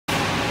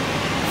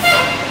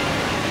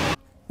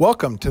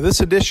Welcome to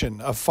this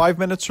edition of 5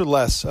 Minutes or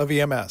Less of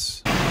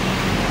EMS.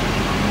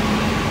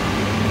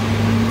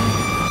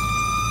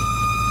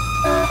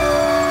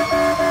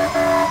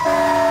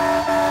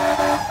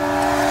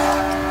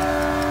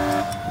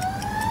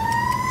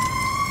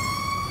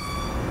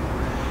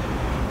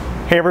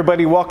 Hey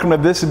everybody, welcome to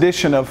this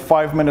edition of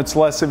 5 Minutes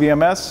Less of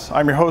EMS.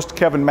 I'm your host,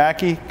 Kevin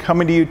Mackey,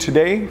 coming to you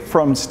today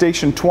from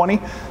Station 20,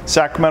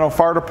 Sacramento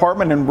Fire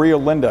Department in Rio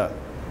Linda.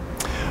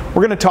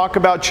 We're going to talk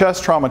about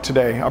chest trauma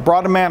today. I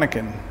brought a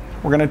mannequin.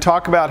 We're going to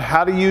talk about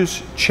how to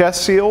use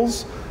chest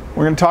seals.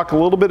 We're going to talk a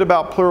little bit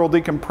about pleural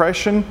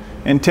decompression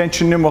and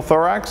tension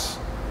pneumothorax.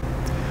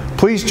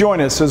 Please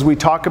join us as we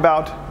talk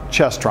about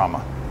chest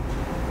trauma.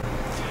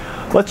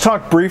 Let's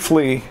talk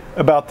briefly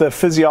about the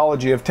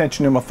physiology of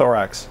tension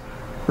pneumothorax.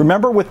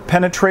 Remember, with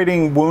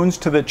penetrating wounds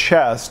to the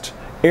chest,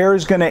 air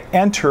is going to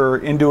enter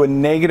into a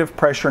negative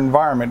pressure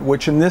environment,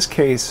 which in this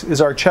case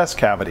is our chest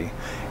cavity.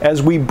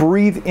 As we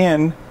breathe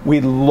in, we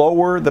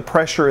lower the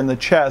pressure in the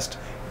chest,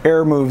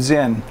 air moves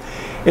in.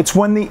 It's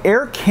when the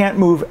air can't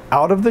move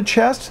out of the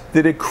chest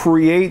that it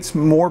creates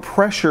more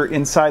pressure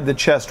inside the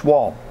chest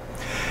wall.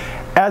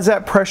 As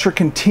that pressure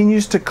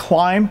continues to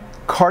climb,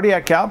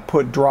 cardiac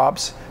output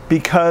drops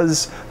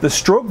because the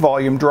stroke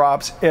volume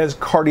drops as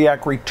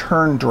cardiac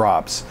return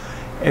drops.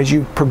 As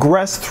you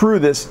progress through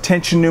this,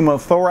 tension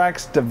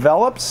pneumothorax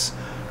develops,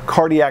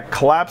 cardiac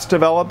collapse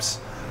develops.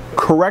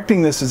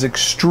 Correcting this is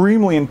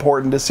extremely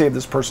important to save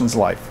this person's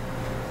life.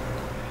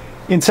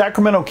 In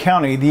Sacramento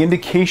County, the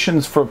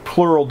indications for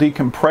pleural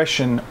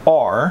decompression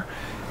are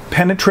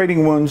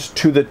penetrating wounds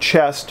to the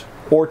chest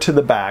or to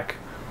the back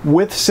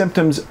with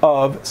symptoms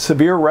of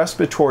severe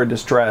respiratory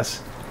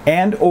distress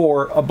and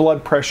or a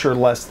blood pressure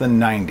less than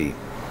 90.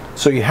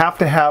 So you have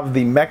to have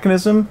the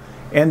mechanism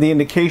and the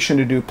indication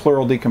to do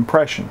pleural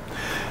decompression.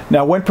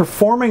 Now, when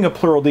performing a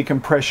pleural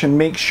decompression,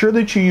 make sure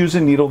that you use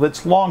a needle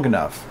that's long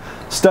enough.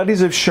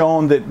 Studies have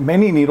shown that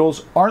many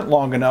needles aren't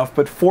long enough,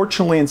 but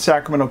fortunately in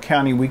Sacramento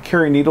County, we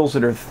carry needles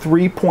that are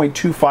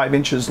 3.25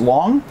 inches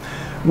long,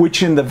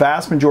 which in the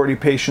vast majority of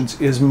patients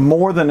is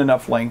more than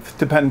enough length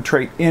to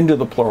penetrate into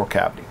the pleural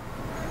cavity.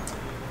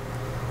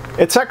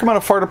 At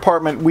Sacramento Fire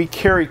Department, we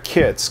carry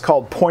kits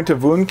called point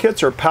of wound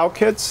kits or POW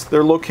kits.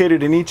 They're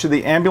located in each of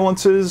the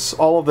ambulances,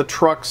 all of the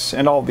trucks,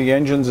 and all of the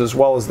engines, as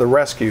well as the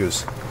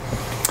rescues.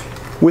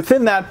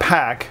 Within that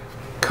pack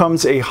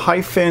comes a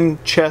high-fin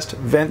chest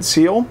vent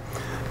seal.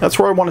 That's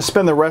where I want to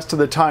spend the rest of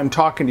the time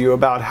talking to you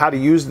about how to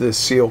use this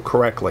seal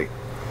correctly.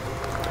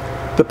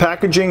 The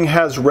packaging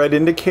has red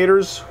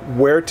indicators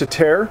where to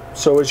tear.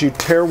 So as you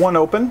tear one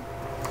open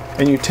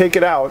and you take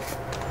it out,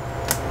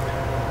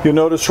 you'll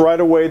notice right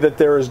away that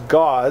there is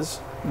gauze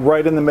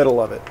right in the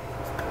middle of it.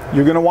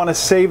 You're going to want to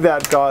save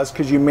that gauze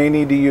because you may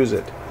need to use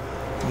it.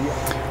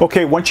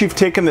 Okay, once you've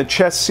taken the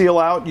chest seal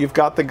out, you've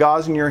got the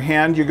gauze in your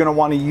hand, you're going to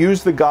want to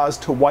use the gauze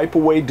to wipe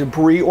away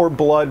debris or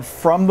blood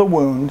from the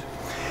wound.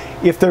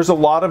 If there's a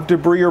lot of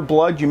debris or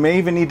blood, you may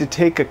even need to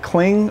take a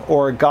cling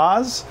or a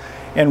gauze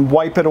and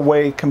wipe it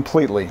away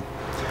completely.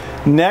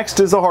 Next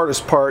is the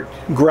hardest part,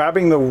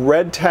 grabbing the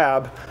red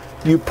tab.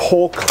 You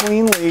pull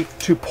cleanly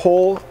to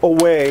pull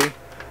away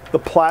the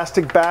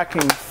plastic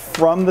backing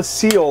from the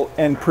seal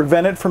and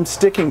prevent it from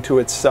sticking to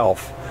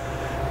itself.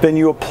 Then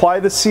you apply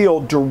the seal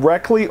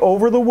directly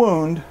over the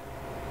wound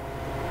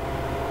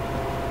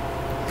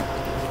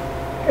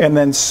and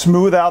then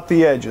smooth out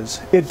the edges.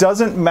 It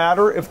doesn't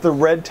matter if the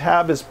red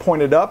tab is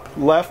pointed up,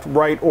 left,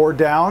 right, or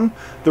down.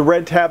 The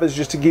red tab is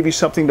just to give you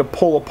something to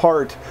pull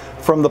apart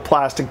from the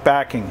plastic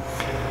backing.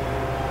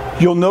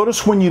 You'll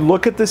notice when you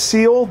look at the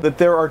seal that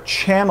there are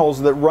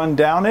channels that run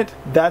down it.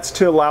 That's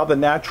to allow the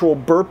natural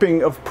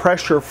burping of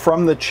pressure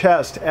from the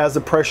chest as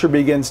the pressure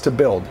begins to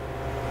build.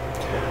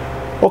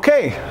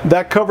 Okay,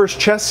 that covers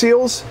chest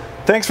seals.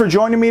 Thanks for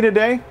joining me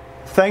today.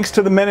 Thanks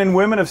to the men and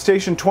women of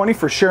Station 20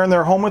 for sharing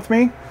their home with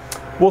me.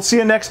 We'll see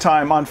you next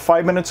time on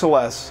 5 Minutes or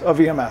Less of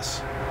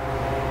EMS.